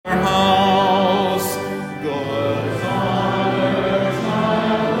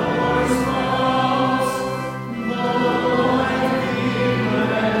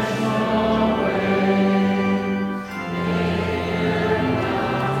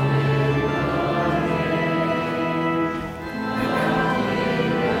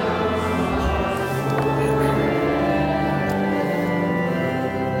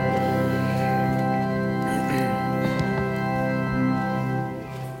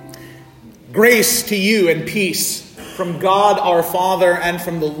Grace to you and peace from God our Father and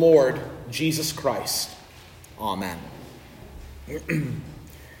from the Lord Jesus Christ. Amen.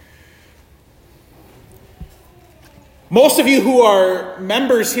 Most of you who are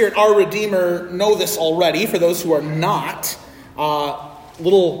members here at Our Redeemer know this already. For those who are not,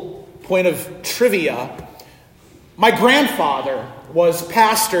 little point of trivia. My grandfather was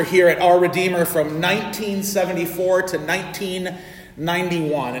pastor here at Our Redeemer from 1974 to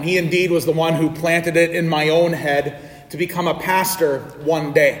 1991. And he indeed was the one who planted it in my own head to become a pastor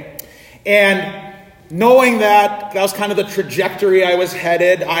one day. And knowing that was kind of the trajectory I was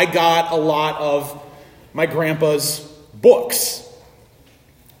headed, I got a lot of my grandpa's books.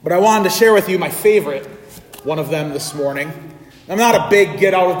 But I wanted to share with you my favorite, one of them this morning. I'm not a big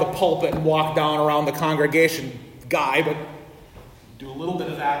get out of the pulpit and walk down around the congregation guy, but do a little bit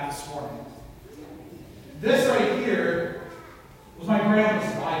of that this morning. This right here was my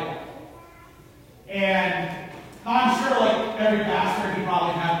grandpa's Bible. And I'm sure like every pastor, he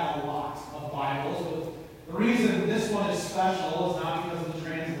probably had a lot of Bibles. But the reason this one is special is not because of the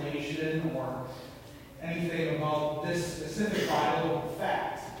translation or anything about this specific Bible. In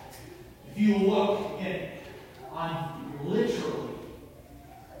fact, if you look on literally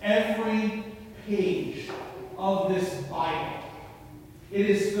every page of this Bible, it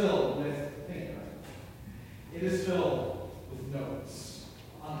is filled with It is filled with notes,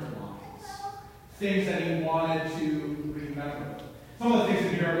 underlines, things that he wanted to remember. Some of the things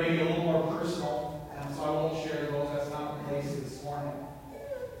in here are maybe a little more personal, and so I won't share those. That's not the place this morning.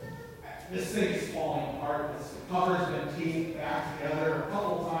 This thing is falling apart. This cover's been taped back together a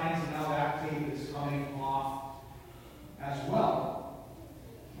couple times, and now that tape is coming off as well.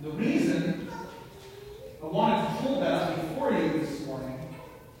 The reason I wanted to hold that up before you this morning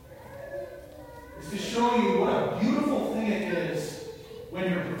is to show you what a beautiful thing it is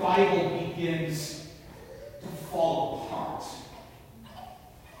when your Bible begins to fall apart.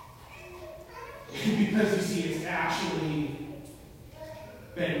 Because you see, it's actually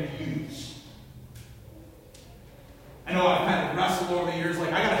been used. I know I've kind of wrestled over the years,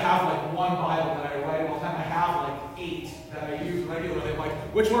 like I gotta have like one Bible that I write all the time. I have like 8 that I use regularly. Like,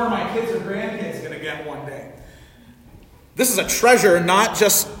 which one are my kids or grandkids gonna get one day? This is a treasure, not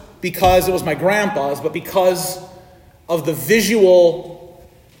just because it was my grandpa's, but because of the visual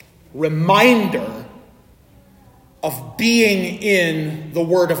reminder of being in the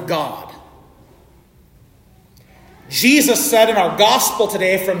Word of God. Jesus said in our gospel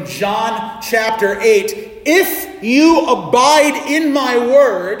today from John chapter 8, "If you abide in my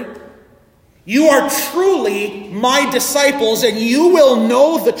word, you are truly my disciples, and you will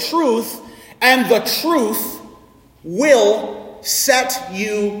know the truth, and the truth will set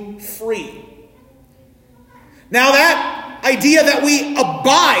you free." Now that idea that we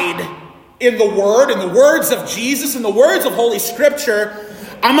abide in the Word, in the words of Jesus, in the words of Holy Scripture,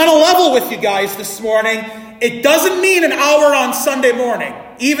 I'm going to level with you guys this morning. It doesn't mean an hour on Sunday morning,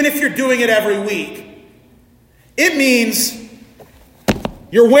 even if you're doing it every week. It means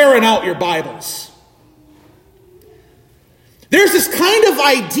you're wearing out your Bibles. There's this kind of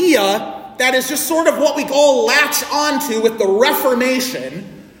idea that is just sort of what we all latch onto with the Reformation.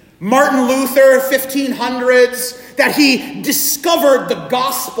 Martin Luther, 1500s, that he discovered the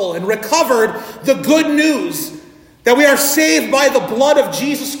gospel and recovered the good news that we are saved by the blood of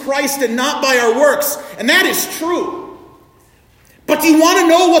Jesus Christ and not by our works. And that is true. But do you want to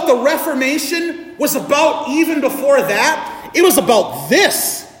know what the Reformation was about even before that? It was about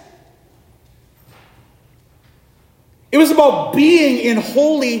this. It was about being in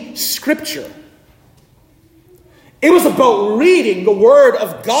Holy Scripture. It was about reading the Word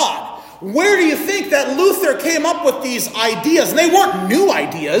of God. Where do you think that Luther came up with these ideas? And they weren't new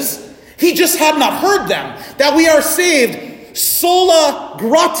ideas. He just had not heard them. That we are saved sola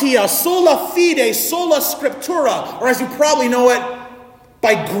gratia, sola fide, sola scriptura. Or as you probably know it,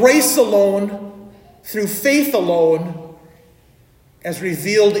 by grace alone, through faith alone, as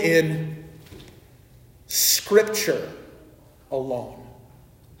revealed in Scripture alone.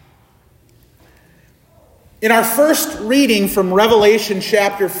 In our first reading from Revelation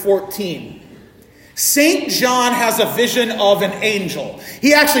chapter 14, St. John has a vision of an angel.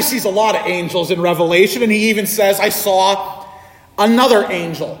 He actually sees a lot of angels in Revelation, and he even says, "I saw another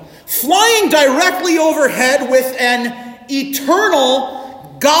angel flying directly overhead with an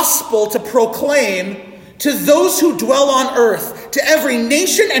eternal gospel to proclaim to those who dwell on earth, to every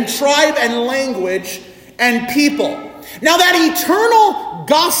nation and tribe and language and people." Now that eternal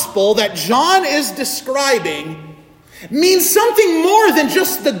gospel that John is describing means something more than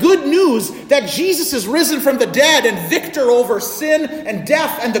just the good news that Jesus is risen from the dead and victor over sin and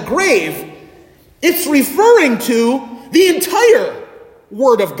death and the grave. It's referring to the entire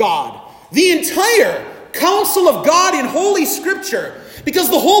Word of God, the entire counsel of God in Holy Scripture, because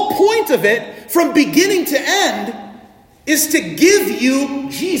the whole point of it, from beginning to end, is to give you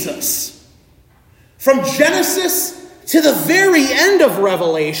Jesus. From Genesis to the very end of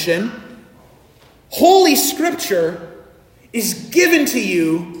Revelation, Holy Scripture is given to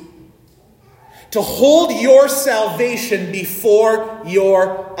you to hold your salvation before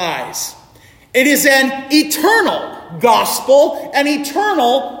your eyes. It is an eternal gospel, an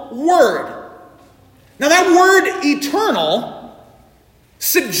eternal word. Now that word eternal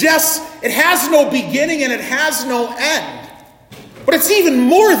suggests it has no beginning and it has no end. But it's even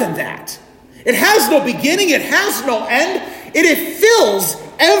more than that. It has no beginning, it has no end. It fills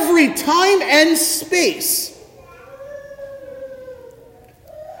every time and space.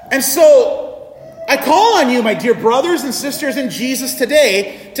 And so, I call on you, my dear brothers and sisters in Jesus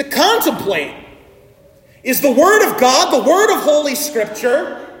today, to contemplate. Is the Word of God, the Word of Holy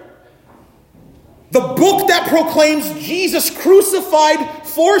Scripture, the book that proclaims Jesus crucified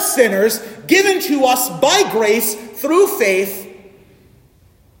for sinners, given to us by grace through faith,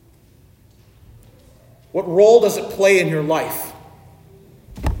 what role does it play in your life?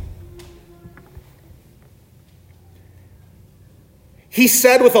 He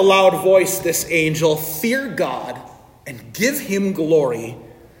said with a loud voice, this angel, "Fear God and give him glory,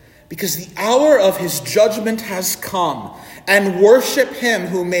 because the hour of his judgment has come, and worship him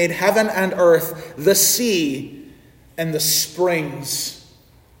who made heaven and earth, the sea, and the springs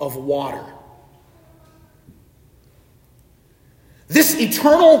of water." This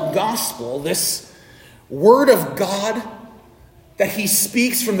eternal gospel, this Word of God that he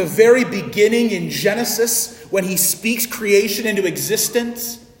speaks from the very beginning in Genesis, when he speaks creation into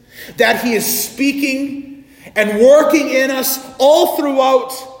existence, that he is speaking and working in us all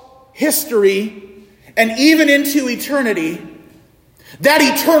throughout history and even into eternity, that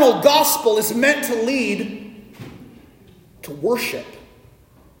eternal gospel is meant to lead to worship.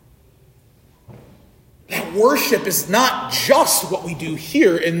 That worship is not just what we do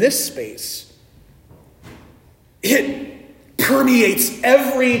here in this space. It permeates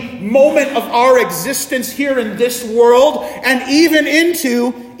every moment of our existence here in this world and even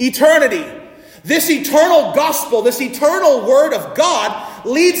into eternity. This eternal gospel, this eternal Word of God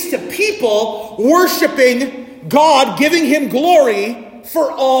leads to people worshiping God, giving him glory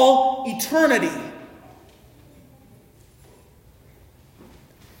for all eternity.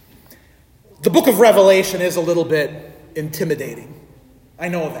 The book of Revelation is a little bit intimidating. I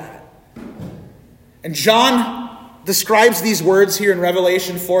know that. And John describes these words here in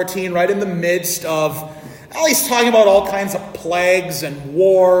Revelation 14 right in the midst of, well, he's talking about all kinds of plagues and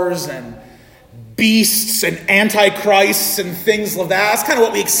wars and beasts and antichrists and things like that. That's kind of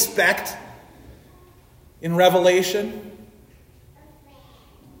what we expect in Revelation.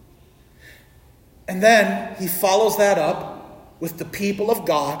 And then he follows that up with the people of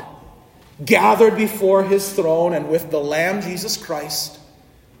God gathered before his throne and with the Lamb Jesus Christ,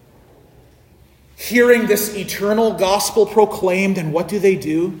 hearing this eternal gospel proclaimed. And what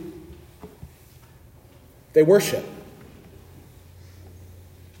do? They worship.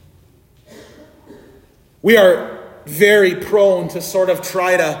 We are very prone to sort of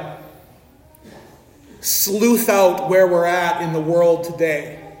try to sleuth out where we're at in the world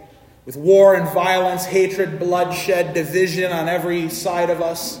today, with war and violence, hatred, bloodshed, division on every side of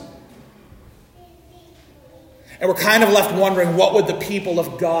us. And we're kind of left wondering, what would the people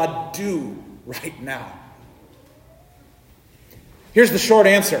of God do right now? Here's the short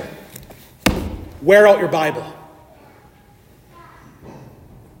answer. Wear out your Bible.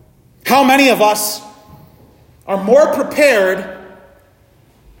 How many of us are more prepared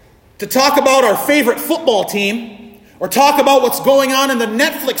to talk about our favorite football team or talk about what's going on in the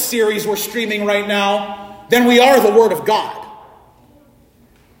Netflix series we're streaming right now than we are the Word of God?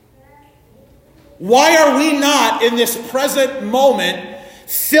 Why are we not, in this present moment,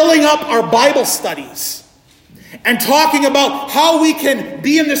 filling up our Bible studies and talking about how we can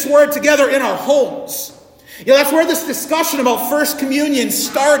be in this Word together in our homes? You know, that's where this discussion about First Communion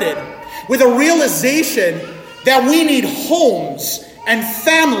started, with a realization that we need homes and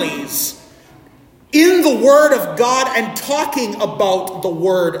families in the Word of God and talking about the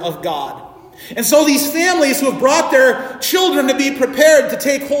Word of God. And so these families who have brought their children to be prepared to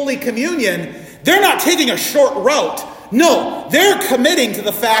take Holy Communion, they're not taking a short route. No, they're committing to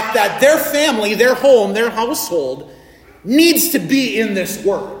the fact that their family, their home, their household needs to be in this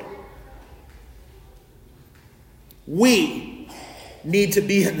Word. We need to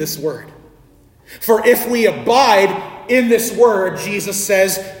be in this Word. For if we abide in this word, Jesus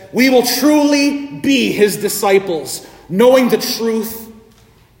says, we will truly be his disciples, knowing the truth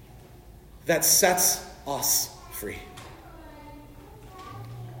that sets us free.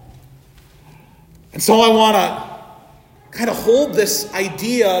 And so I want to kind of hold this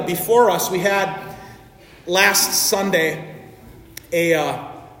idea before us. We had last Sunday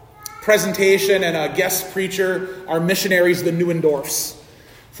a presentation and a guest preacher, our missionaries, the Neuendorfs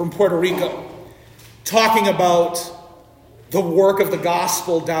from Puerto Rico, talking about the work of the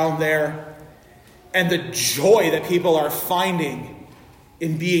gospel down there and the joy that people are finding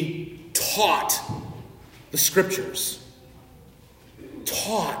in being taught the scriptures,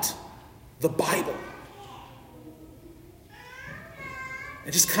 taught the Bible.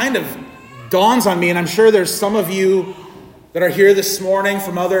 It just kind of dawns on me, and I'm sure there's some of you that are here this morning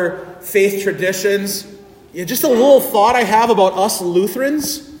from other faith traditions. Just a little thought I have about us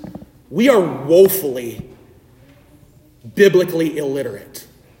Lutherans. We are woefully biblically illiterate.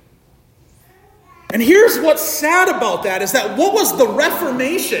 And here's what's sad about that, is that what was the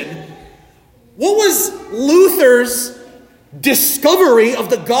Reformation? What was Luther's discovery of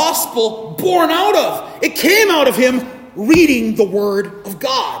the gospel born out of? It came out of him reading the Word of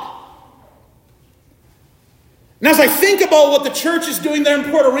God. And as I think about what the church is doing there in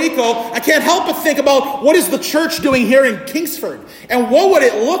Puerto Rico, I can't help but think about what is the church doing here in Kingsford? And what would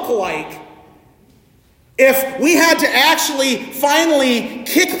it look like if we had to actually finally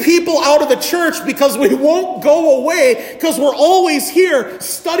kick people out of the church because we won't go away because we're always here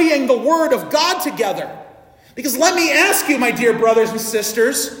studying the Word of God together? Because let me ask you, my dear brothers and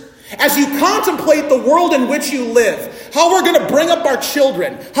sisters, as you contemplate the world in which you live, how we're going to bring up our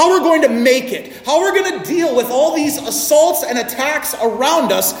children, how we're going to make it, how we're going to deal with all these assaults and attacks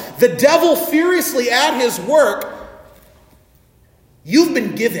around us, the devil furiously at his work, you've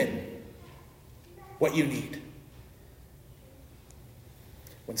been given what you need.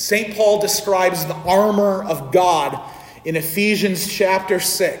 When St. Paul describes the armor of God in Ephesians chapter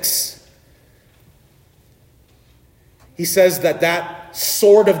 6, he says that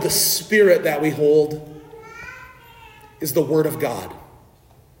sword of the Spirit that we hold is the Word of God.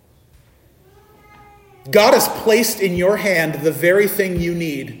 God has placed in your hand the very thing you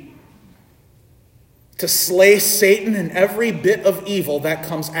need to slay Satan and every bit of evil that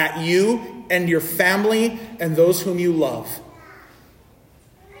comes at you and your family and those whom you love.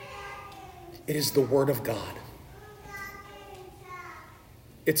 It is the Word of God.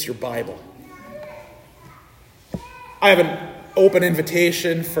 It's your Bible. I have an open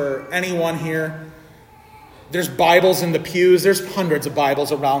invitation for anyone here. There's Bibles in the pews. There's hundreds of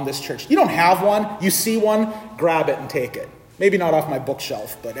Bibles around this church. You don't have one. You see one, grab it and take it. Maybe not off my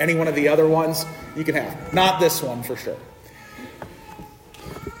bookshelf, but any one of the other ones you can have. Not this one for sure.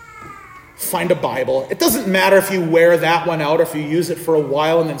 Find a Bible. It doesn't matter if you wear that one out or if you use it for a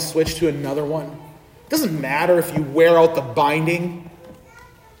while and then switch to another one. It doesn't matter if you wear out the binding.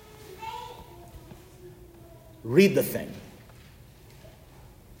 Read the thing.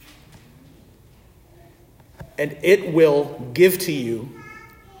 And it will give to you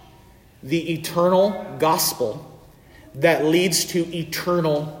the eternal gospel that leads to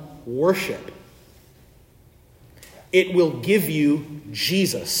eternal worship. It will give you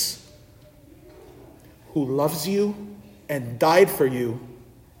Jesus, who loves you and died for you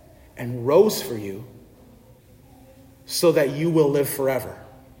and rose for you so that you will live forever,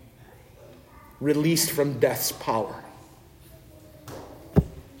 released from death's power.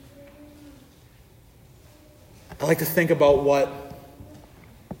 I like to think about what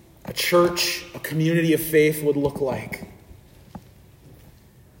a church, a community of faith would look like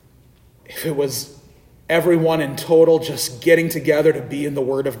if it was everyone in total just getting together to be in the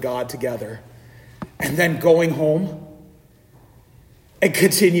Word of God together and then going home and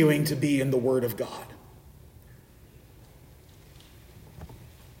continuing to be in the Word of God.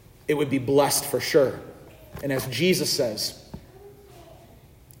 It would be blessed for sure. And as Jesus says,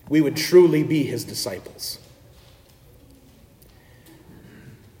 we would truly be his disciples.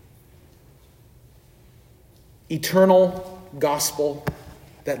 Eternal gospel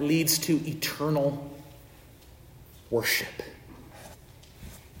that leads to eternal worship.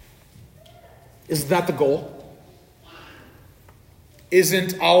 Isn't that the goal?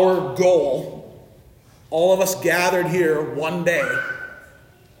 Isn't our goal, all of us gathered here one day,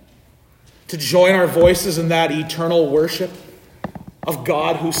 to join our voices in that eternal worship of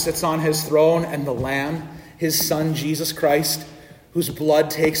God who sits on his throne and the Lamb, his Son, Jesus Christ, whose blood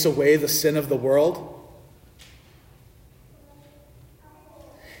takes away the sin of the world?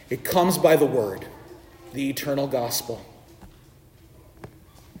 It comes by the Word, the eternal gospel.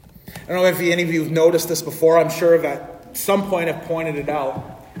 I don't know if any of you have noticed this before. I'm sure that at some point have pointed it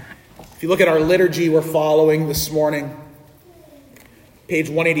out. If you look at our liturgy we're following this morning, page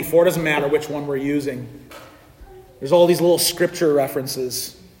 184, doesn't matter which one we're using. There's all these little scripture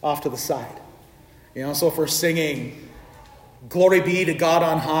references off to the side. So if we're singing, "Glory be to God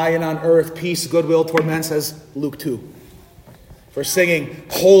on high and on earth, peace, goodwill toward men," says Luke 2. If we're singing,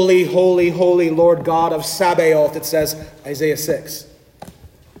 "Holy, holy, holy Lord God of Sabaoth," it says Isaiah 6.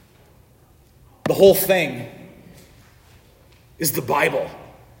 The whole thing is the Bible,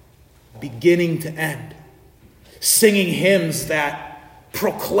 beginning to end. Singing hymns that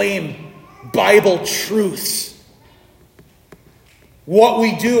proclaim Bible truths. What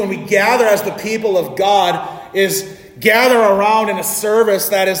we do when we gather as the people of God is gather around in a service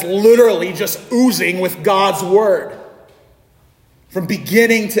that is literally just oozing with God's word from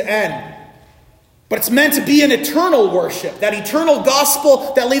beginning to end. But it's meant to be an eternal worship, that eternal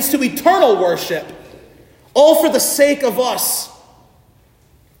gospel that leads to eternal worship, all for the sake of us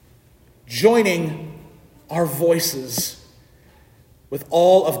joining our voices with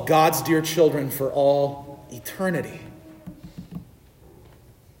all of God's dear children for all eternity.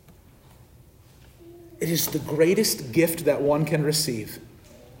 It is the greatest gift that one can receive,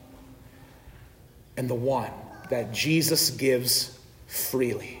 and the one that Jesus gives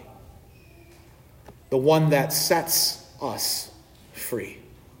freely. The one that sets us free.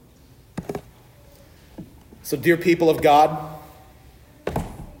 So, dear people of God,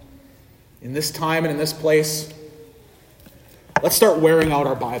 in this time and in this place, let's start wearing out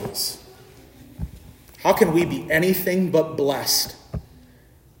our Bibles. How can we be anything but blessed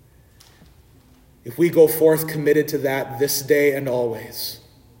if we go forth committed to that this day and always?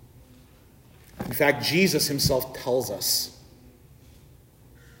 In fact, Jesus himself tells us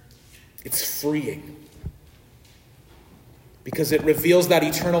it's freeing, because it reveals that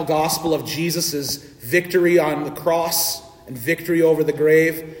eternal gospel of Jesus' victory on the cross and victory over the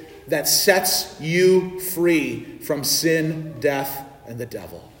grave that sets you free from sin, death, and the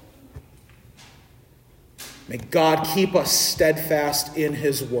devil. May God keep us steadfast in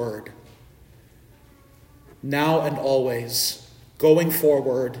his word, now and always, going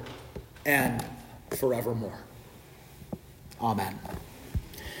forward and forevermore. Amen.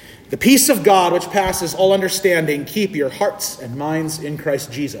 The peace of God, which passes all understanding, keep your hearts and minds in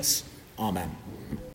Christ Jesus. Amen.